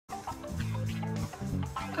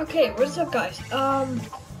Okay, what's up guys?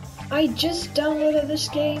 I just downloaded this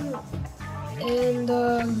game and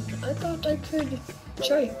I thought I could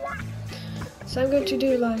show you. So I'm going to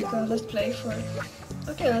do like a let's play for it.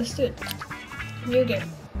 Okay, let's do it. New game.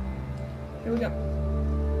 Here we go.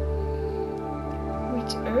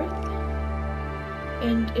 It's Earth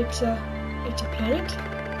and it's a planet.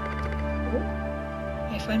 Oh,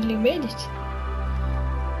 I finally made it.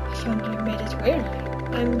 I finally made it. Where?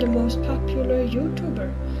 I'm the most popular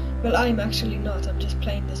YouTuber. Well, I'm actually not. I'm just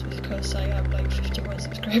playing this because I have like 51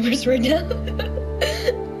 subscribers right now.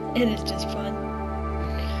 And it's just fun.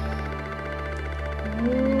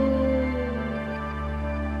 Ooh.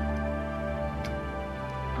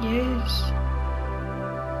 Yes.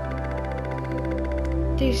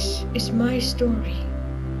 This is my story.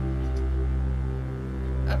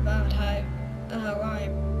 About how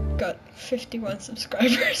I got 51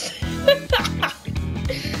 subscribers.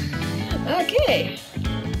 Okay.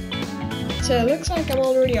 So it looks like I'm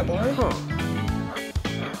already a bar.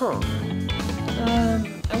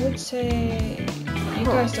 I would say you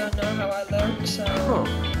guys don't know how I look, so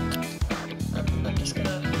I'm just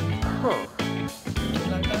gonna do it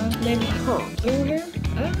like that. Maybe blue here?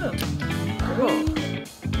 I don't know. Green.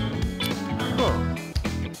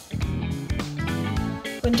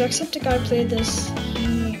 When Jacksepticeye played this,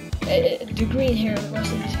 the green hair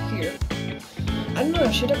wasn't here. I don't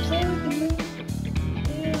know, should I play with the blue?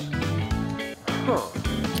 Yeah. I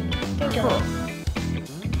think I will.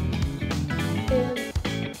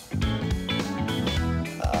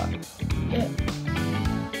 And,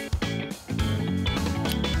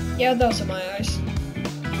 yeah, those are my eyes.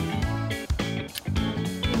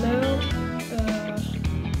 Now,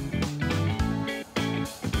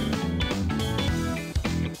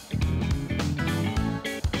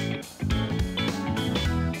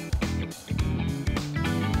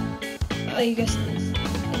 I guess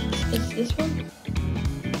it's this one.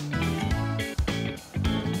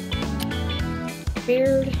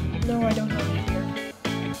 Beard? No, I don't have any beard.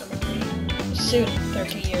 I'm only soon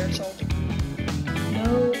 13 years old.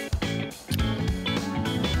 No.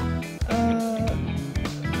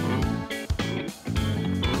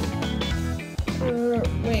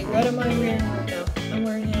 Wait, what am I wearing right now? I'm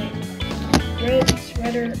wearing a red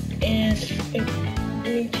sweater and a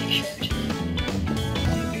blue t-shirt.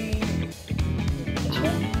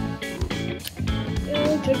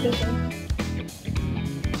 Take this one.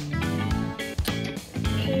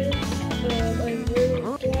 Pants, I'm wearing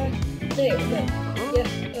black, yes,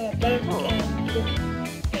 black and blue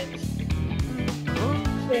pants.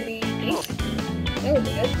 Maybe these? That would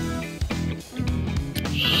be good.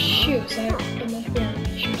 Shoes, I'm not wearing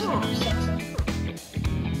shoes, I have socks on.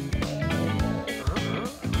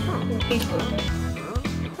 These would be good.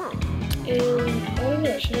 And, I don't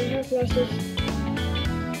know, should I have glasses?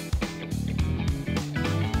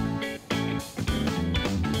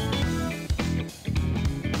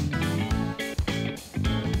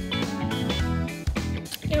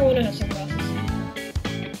 I want to have some glasses.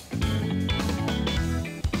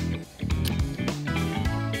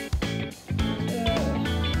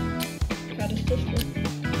 How does this work?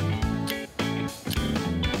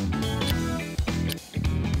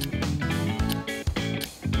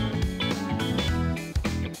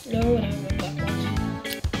 No, I don't have black ones.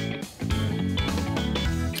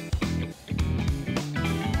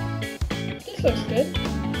 This looks good,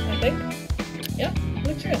 I think. Yeah,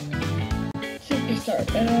 looks good.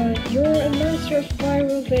 You're a master of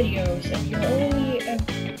viral videos and your only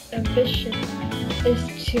ambition is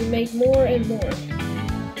to make more and more.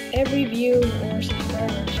 Every view or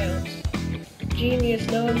subscriber counts. Genius,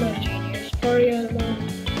 no I'm not genius. Party animal,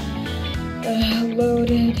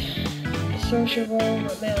 loaded, sociable,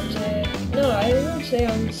 romantic. No, I won't say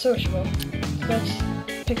I'm sociable. Let's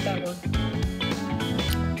pick that one.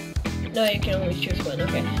 No, you can only choose one,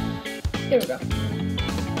 okay. Here we go.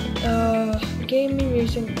 Gaming,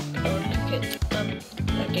 music, or cooking.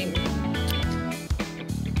 A gamer.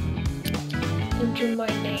 Enter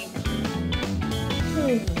my name.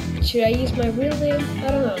 Should I use my real name? I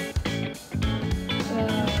don't know.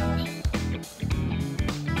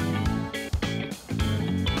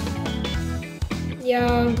 Yeah,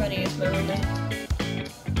 I'm gonna use my real name.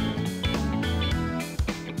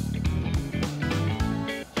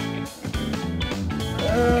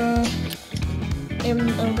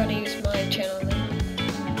 I'm gonna use my channel name.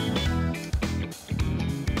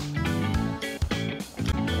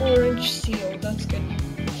 Orange seal, that's good.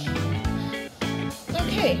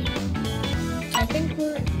 Okay, I think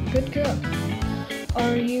we're good to go.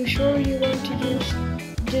 Are you sure you want to use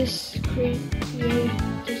this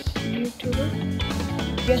YouTuber?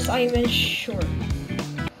 Yes, I'm sure.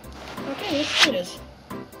 Okay, let's do this.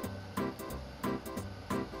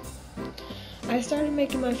 I started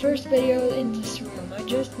making my first video in this room. I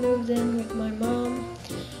just moved in with my mom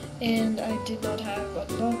and I did not have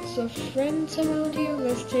lots of friends around here.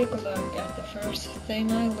 Let's take a look at the first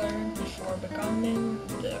thing I learned before becoming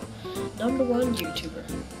the #1 YouTuber.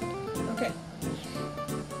 Okay.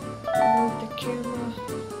 Move the camera.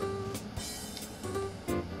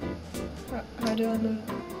 How do I move?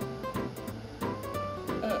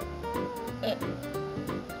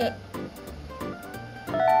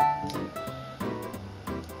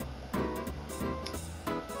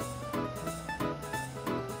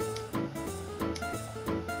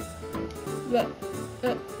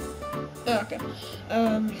 Okay.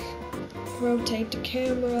 Rotate the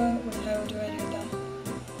camera. How do I do that?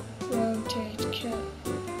 Rotate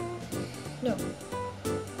No.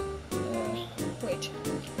 Wait.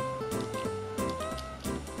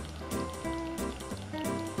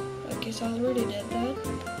 Okay, so I already did that.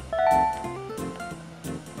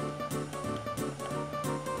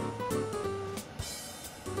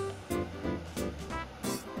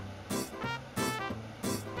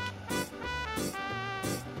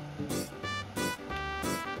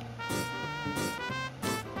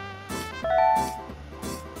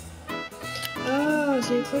 Oh,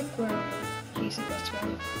 so you click where he's supposed to go.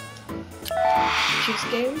 Choose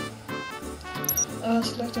game.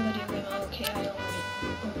 Select a video game. Okay, I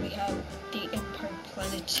only have the Empire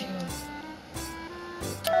Planet 2.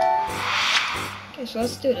 Okay, so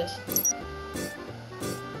let's do this.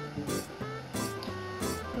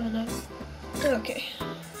 Okay.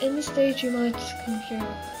 In this stage, you might compare.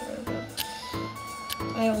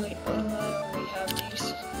 I only have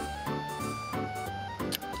these.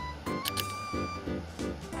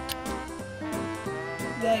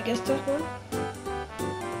 Did I guess that one?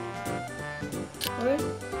 What?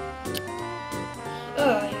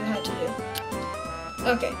 Oh, you had to do.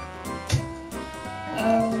 Okay.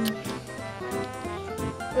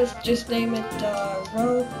 Let's just name it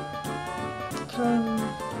Welcome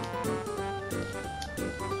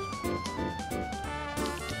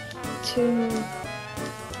to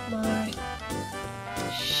my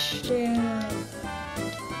share.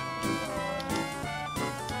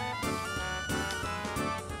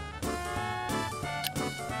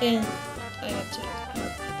 And I have to.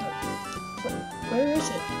 Where is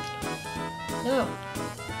it? No.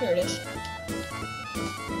 Here it is.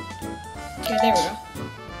 Okay, there we go.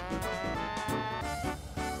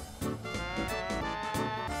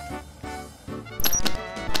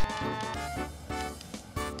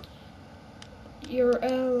 Your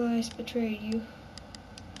allies betrayed you.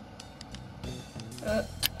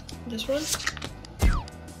 This one?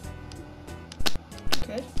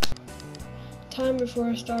 Okay. Time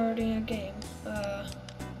before starting a game.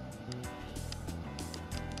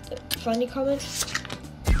 Funny comments?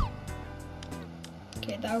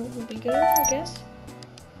 Okay, that would be good, I guess.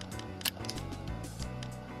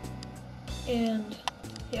 And,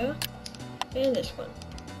 yeah. And this one.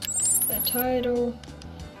 A title.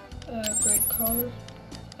 Great color,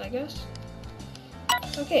 I guess.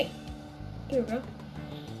 Okay, there we go.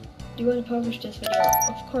 Do you want to publish this video?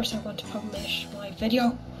 Of course I want to publish my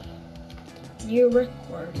video. New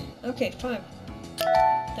record. Okay, fine.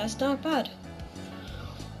 That's not bad.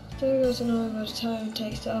 There doesn't know how much time it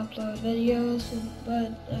takes to upload videos,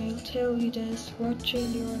 but I'll tell you this,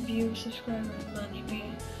 watching your views, subscribers, money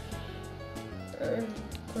being earned,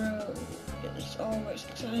 grow. It's always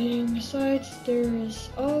exciting. Besides, there is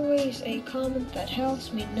always a comment that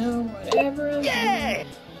helps me know whatever I'm doing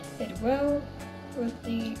it well with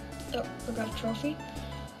the. Oh, I got a trophy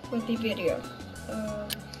with the video.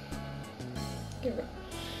 Here we go.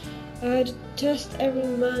 I had to test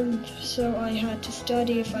every month, so I had to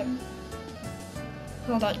study if I.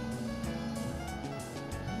 Hold on.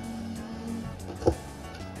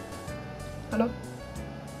 Hello?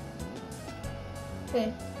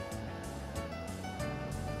 Hey.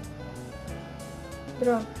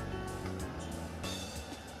 Bra.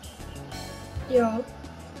 Ja.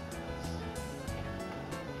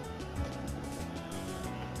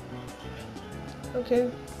 Okay.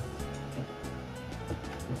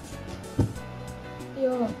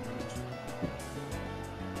 Ja.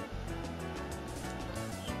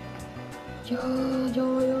 Ja.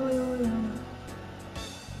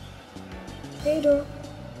 Hej då.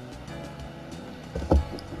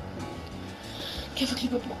 Kan jag få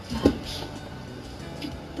klippa bort det här?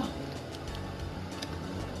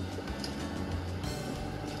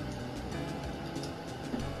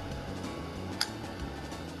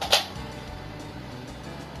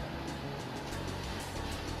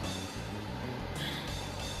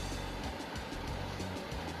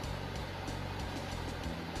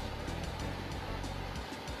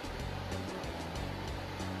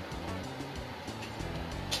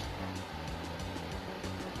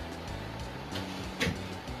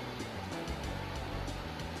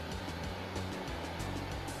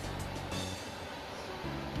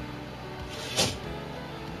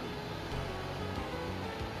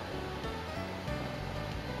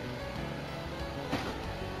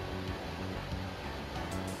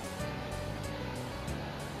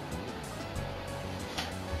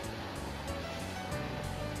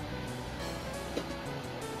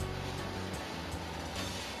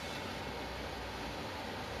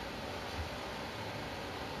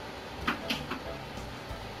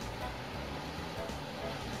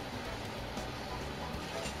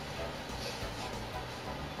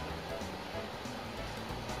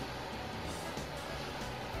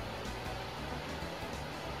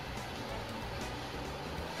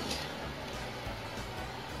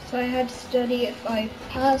 So I had to study. If I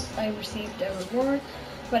passed, I received a reward.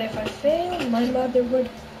 But if I failed, my mother would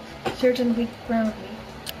certainly ground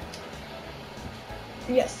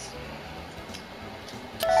me. Yes.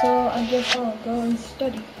 So I guess I'll go and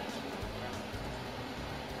study.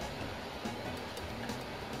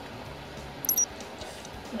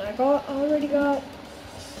 And I already got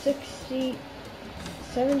 60,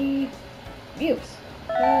 70 views.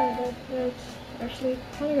 That's actually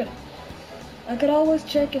kind of good. I could always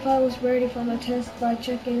check if I was ready for my test by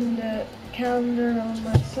checking the calendar on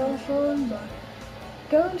my cell phone, but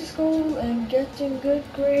going to school and getting good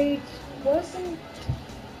grades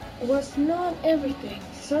was not everything.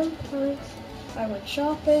 Sometimes I went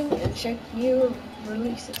shopping and checked new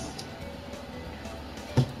releases.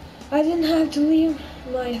 I didn't have to leave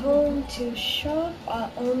my home to shop.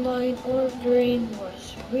 Online ordering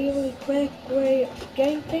was a really quick way of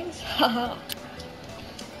getting things. Haha.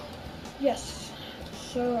 Yes.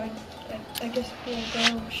 So I guess we'll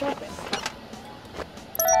go shopping.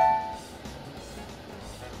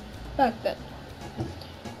 Back then,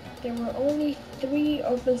 there were only 3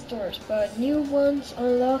 open stores, but new ones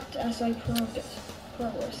unlocked as I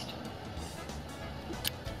progressed.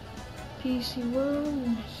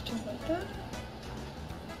 PC1, stuff like that.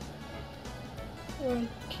 White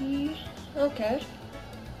key. Okay.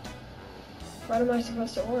 What am I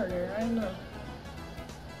supposed to order? I don't know.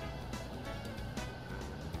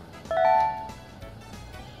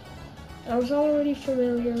 I was already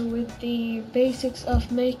familiar with the basics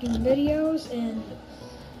of making videos and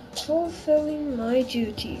fulfilling my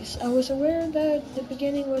duties. I was aware that the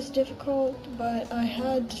beginning was difficult, but I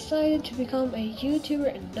had decided to become a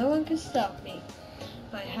YouTuber and no one could stop me.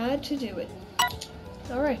 I had to do it.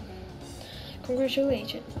 Alright.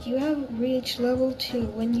 Congratulations. You have reached level 2.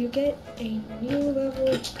 When you get a new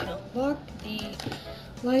level, you can unlock the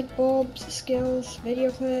light bulbs, skills,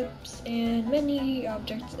 video clips, and many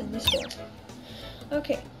objects in the store.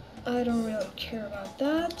 Okay, I don't really care about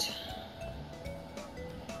that.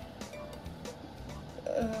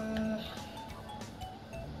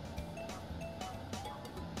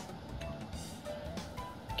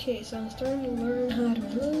 Okay, so I'm starting to learn how to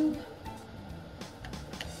move.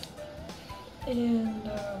 And,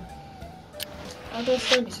 oh, that's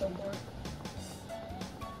gonna be so boring.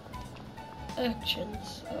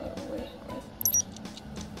 Actions, wait.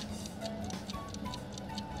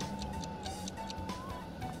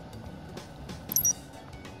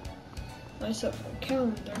 Myself a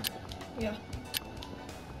calendar, yeah.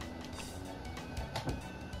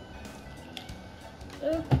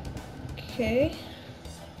 Okay.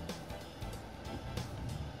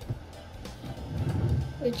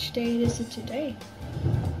 Which date is it today?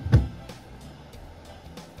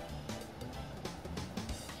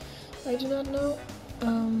 I do not know,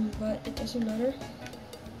 but it doesn't matter.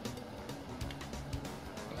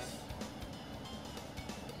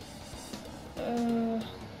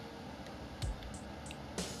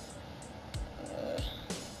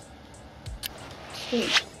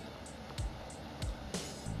 Sweet.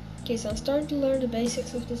 Okay, so I'm starting to learn the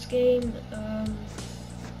basics of this game,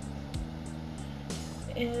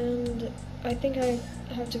 and I think I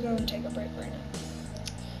have to go and take a break right now.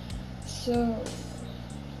 So,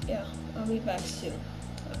 yeah, I'll be back soon,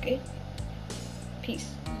 okay?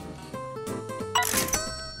 Peace.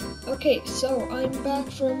 Okay, so I'm back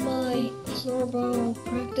from my floorball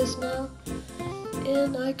practice now,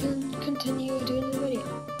 and I can continue doing the video.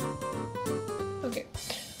 Okay,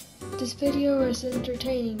 this video is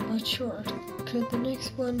entertaining but short. Could the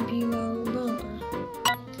next one be longer?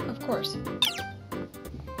 Of course.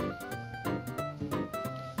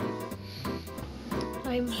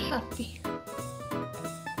 I'm happy.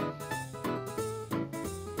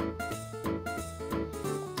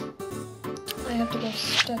 I have to go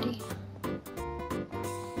study.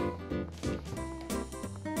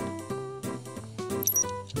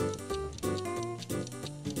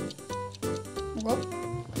 Whoop.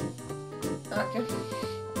 Okay.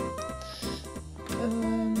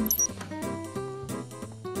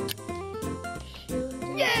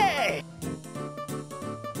 Yay!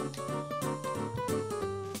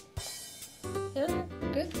 Yeah,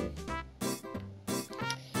 good.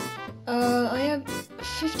 I have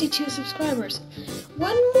 52 subscribers.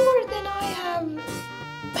 One more than I have.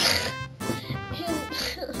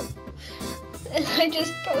 And I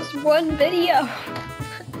just post one video.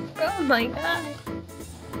 Oh my god.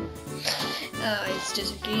 It's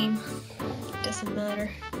just a game. It doesn't matter.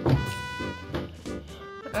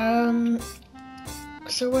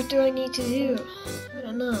 So what do I need to do? I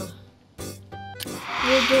don't know.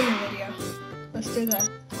 New gamer video. Let's do that.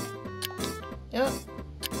 Yep.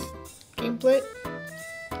 Gameplay.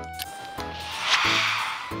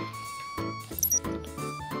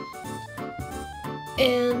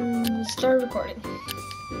 and start recording.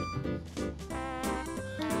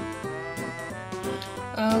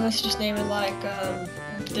 Let's just name it like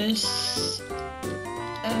this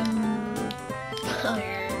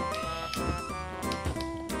empire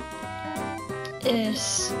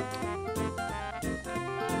is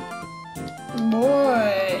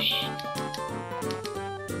boy.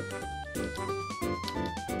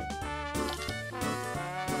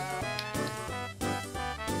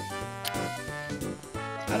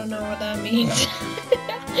 I don't know what that means.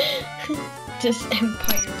 This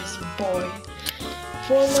empire is boy.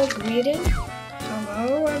 Formal greeting.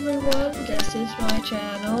 Hello everyone, this is my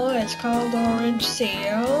channel. It's called Orange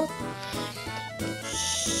Seal.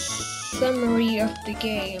 Summary of the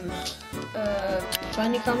game.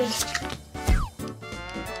 Funny comments.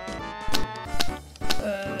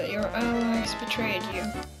 Your allies betrayed you.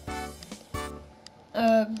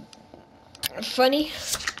 Funny,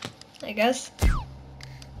 I guess.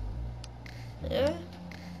 Yeah,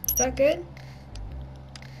 is that good?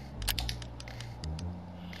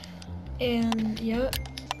 And yeah,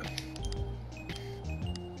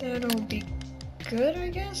 that'll be good, I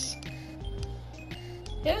guess.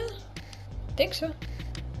 Yeah, think so.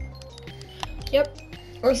 Yep,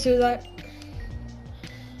 let's do that.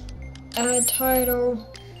 Add title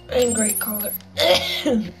and gray color.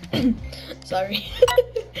 Sorry.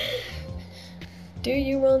 Do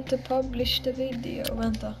you want to publish the video?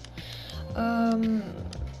 Vänta.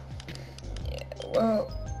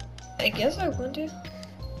 Well, I guess I want to.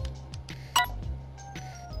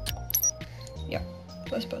 Yeah,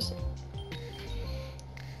 let's post it.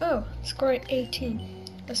 Oh, score 18.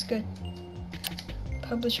 That's good.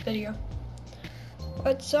 Publish video.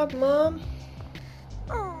 What's up, Mom?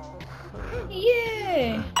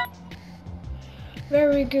 Yay!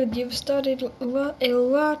 Very good. You've studied a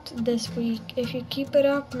lot this week. If you keep it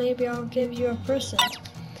up, maybe I'll give you a present.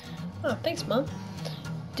 Oh, thanks, Mom.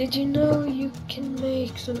 Did you know you can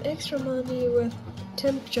make some extra money with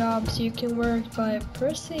temp jobs? You can work by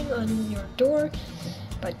pressing on your door,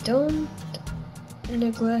 but don't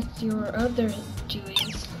neglect your other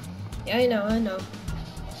duties. Yeah, I know.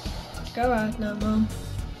 Go out now, Mom.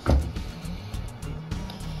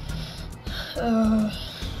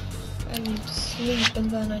 I need to sleep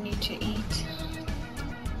and then I need to eat.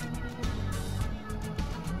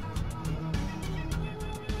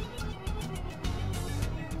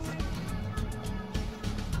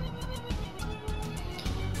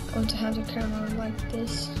 Going to have the camera like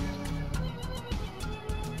this.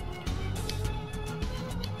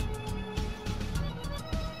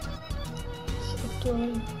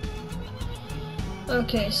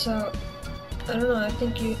 Okay, so I don't know, I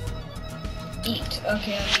think you eat.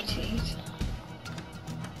 Okay, I need to eat.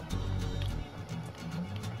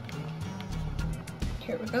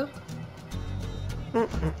 Here we go.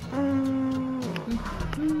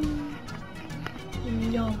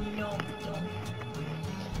 Yum, yum, yum.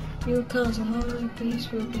 New console holiday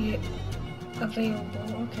piece will be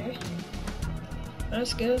available. Okay.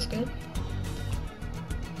 That's good, that's good.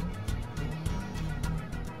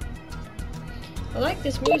 I like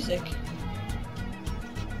this music.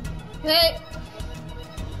 Hey!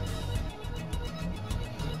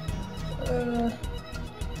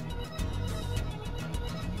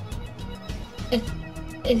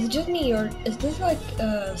 Is it just me, or is this like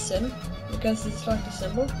a sim? Because it's like a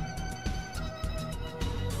symbol?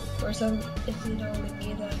 Or is it only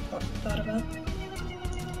me that I thought about?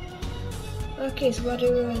 Okay, so what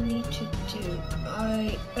do I need to do?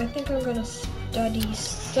 I think I'm gonna study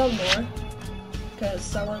some more,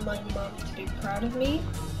 because I want my mom to be proud of me.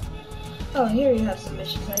 Oh, here you have some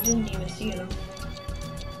missions. I didn't even see them.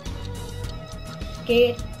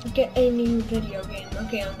 Get a new video game.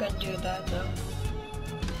 Okay, I'm gonna do that now.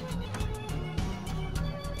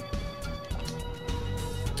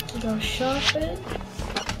 Go shopping.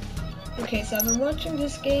 Okay, so I've been watching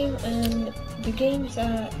this game, and the game's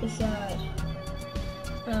is at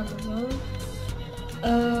Amazon.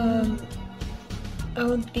 I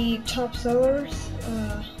want the top sellers.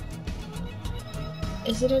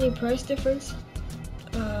 Is it any price difference?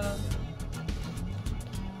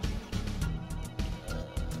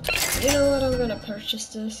 You know what? I'm gonna purchase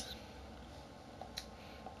this.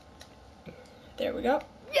 There we go.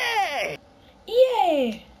 Yay!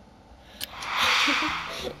 Yay!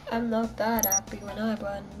 I'm not that happy when I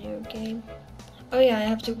buy a new game. Oh yeah, I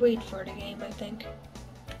have to wait for the game, I think.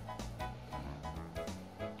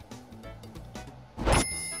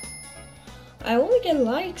 I only get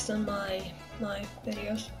likes on my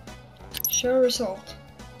videos. Show result.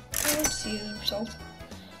 I don't see the result.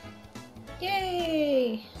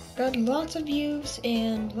 Yay! got lots of views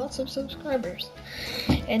and lots of subscribers.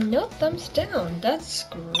 And no thumbs down. That's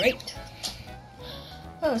great.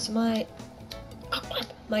 Oh, it's my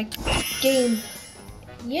game.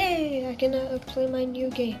 Yay! I can play my new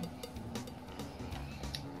game.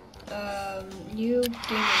 New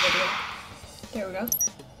gaming video. There we go.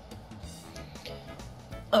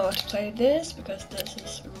 I want to play this because this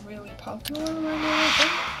is really popular right now, I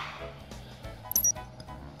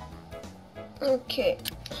think. Okay.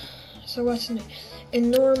 So what's new?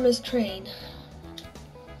 Enormous train.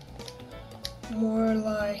 More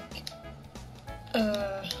like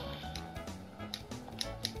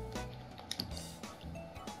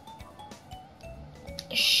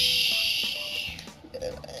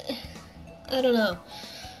I don't know.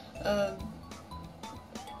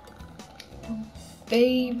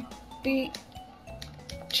 Baby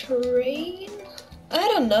train? I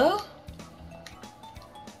don't know.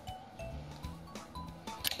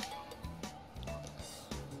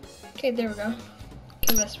 Okay, there we go.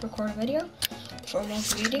 Okay, let's record a video. Formal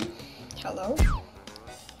greeting. Hello.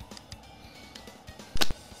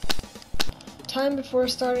 Time before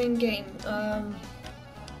starting game.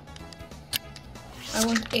 I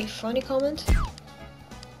want a funny comment.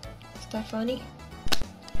 Is that funny?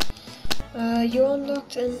 You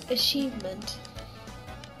unlocked an achievement.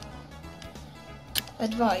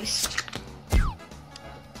 Advice.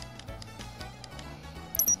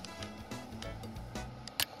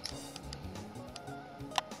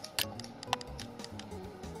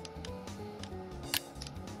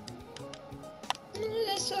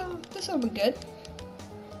 This'll be good.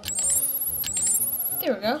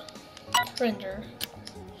 There we go. Render.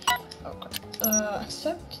 Okay.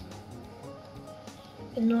 Accept.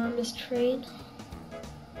 Enormous train.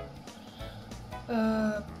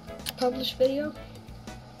 Publish video.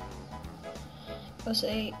 Was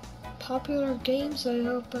a popular game, so I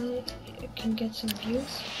hope I can get some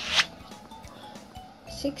views.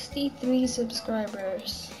 63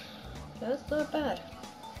 subscribers. That's not bad.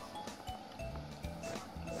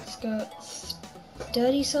 Let's go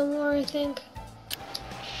study some more, I think.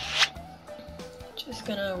 Just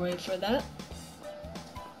gonna wait for that.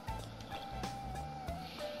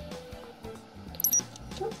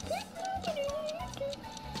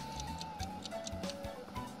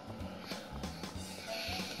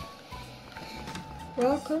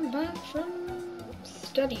 Welcome back from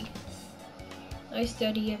study. I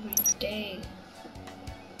study every day.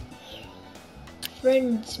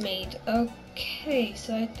 Friends made. Okay,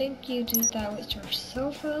 so I think you do that with your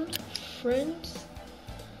cell phone. Friends.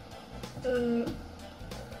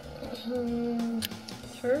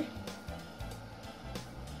 Her.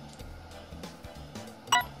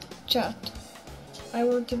 Chat. I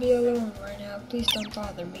want to be alone right now. Please don't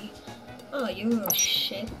bother me. Oh, you little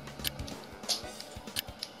shit.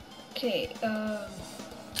 Okay,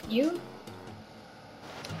 you?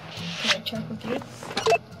 Can I check with you?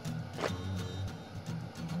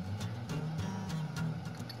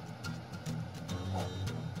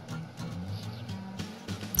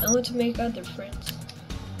 I want to make other friends.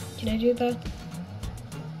 Can I do that?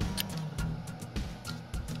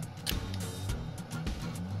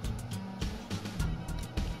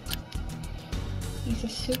 He's a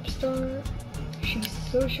superstar, she's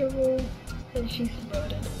sociable, and she's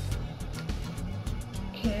voted.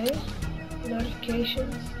 Okay,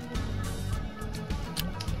 notifications.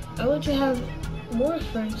 I want to have more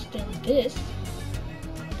friends than this.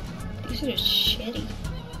 These are just shitty.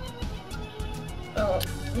 Oh,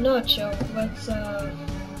 Nacho, let's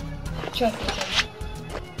chat with him.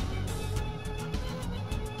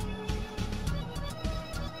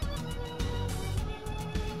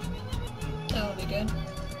 That'll be good.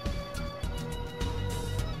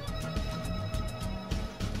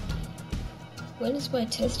 When is my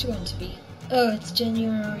test going to be? Oh, it's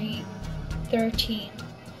January 13.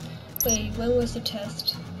 Wait, when was the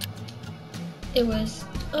test? It was,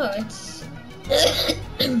 oh, it's,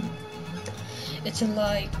 it's in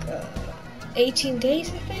like 18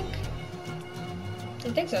 days, I think? I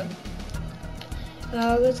think so.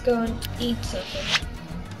 Let's go and eat something.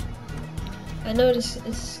 I know this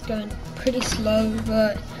is going pretty slow,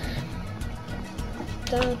 but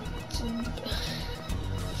that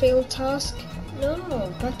failed task?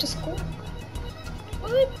 No, back to school?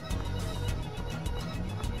 What?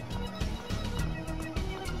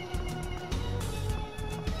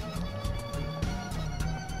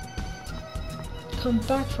 Come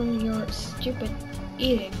back from your stupid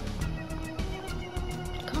eating.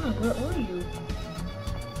 God, where are you?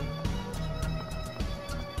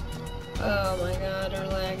 Oh my god, they're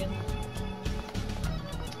lagging.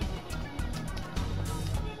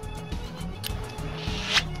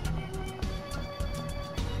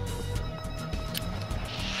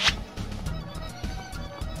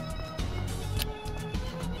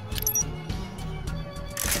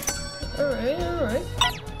 Alright.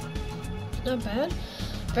 Not bad.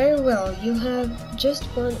 Very well, you have just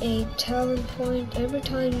won a talent point. Every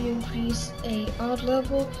time you increase a odd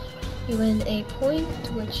level, you win a point,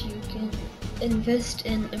 which you can invest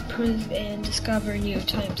in, improve, and discover new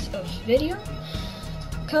types of video.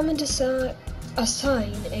 Come and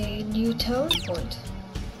assign a new talent point.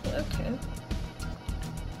 Okay.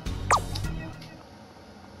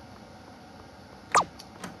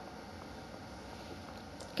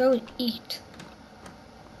 Go and eat.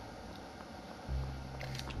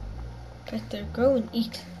 Better go and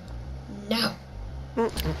eat now.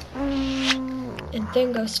 And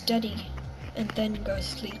then go study. And then go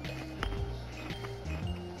sleep.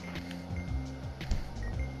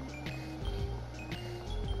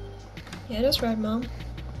 Yeah, that's right, Mom.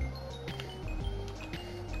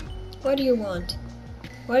 What do you want?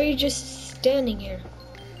 Why are you just standing here?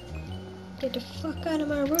 Get the fuck out of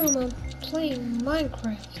my room, I'm playing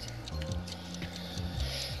Minecraft.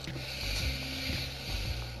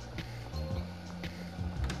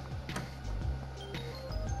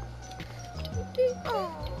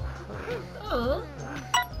 Aww.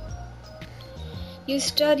 You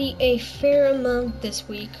study a fair amount this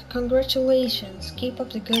week. Congratulations. Keep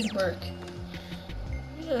up the good work.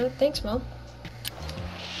 Yeah, thanks, Mom.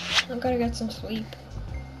 I'm gonna get some sleep.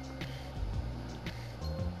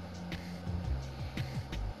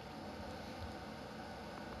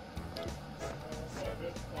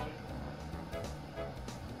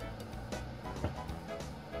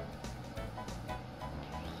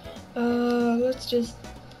 Let's just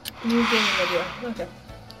new gaming video. Okay.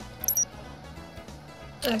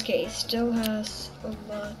 Okay, still has a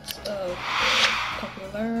lot of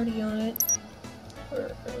popularity on it.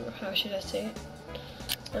 Or how should I say it?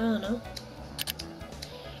 I don't know.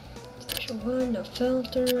 Special one, no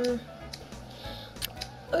filter.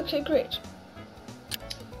 Okay, great.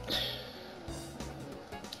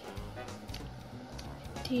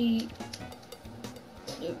 The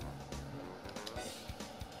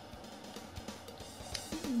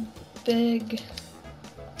big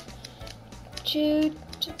shoot.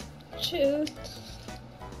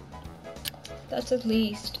 That's at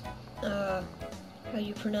least how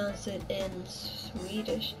you pronounce it in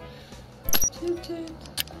Swedish.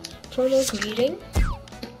 Formal greeting.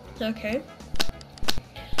 Okay.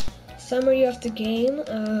 Summary of the game.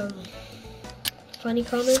 Funny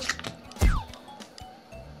comment.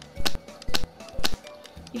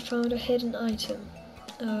 You found a hidden item.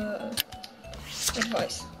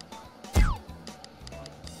 Advice.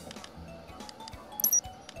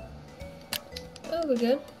 Oh, we're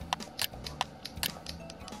good.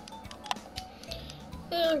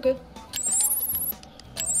 Yeah, good.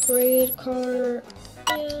 Grade car,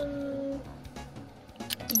 and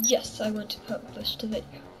yes, I want to publish the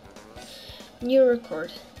video. New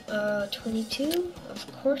record. 22. Of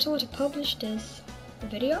course, I want to publish this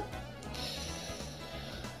video.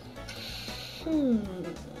 I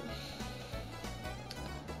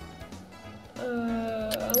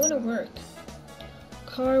want to work.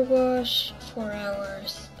 Car wash, 4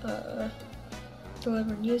 hours.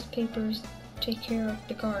 Deliver newspapers, take care of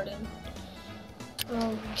the garden.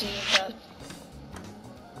 I'll do that.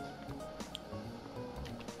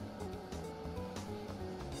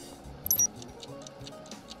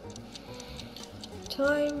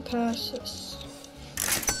 Time passes.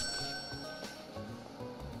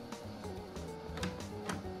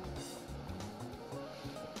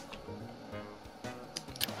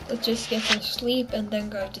 Let's just get some sleep and then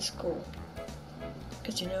go to school.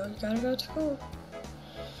 Cause you know you gotta go to school.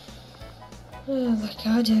 Oh, what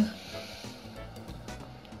can I do?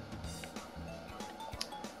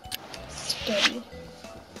 Study.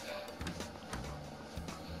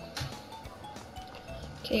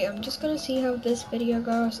 Okay, I'm just gonna see how this video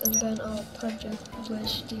goes and then I'll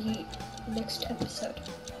publish the next episode.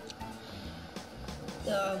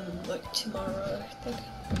 Like tomorrow, I think.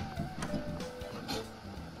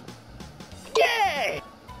 Yay!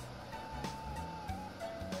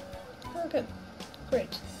 Okay,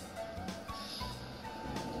 great.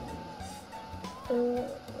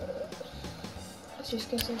 Let's just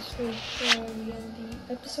get some sleep before we end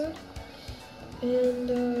the episode. And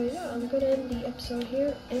yeah, I'm gonna end the episode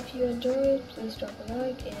here. If you enjoyed, please drop a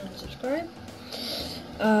like and subscribe.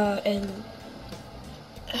 And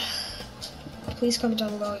please comment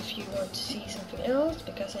down below if you want to see something else,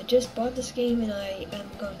 because I just bought this game and I am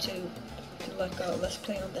going to do like a let's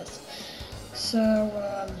play on this. So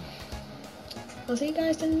I'll see you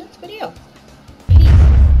guys in the next video.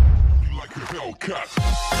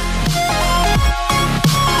 Peace.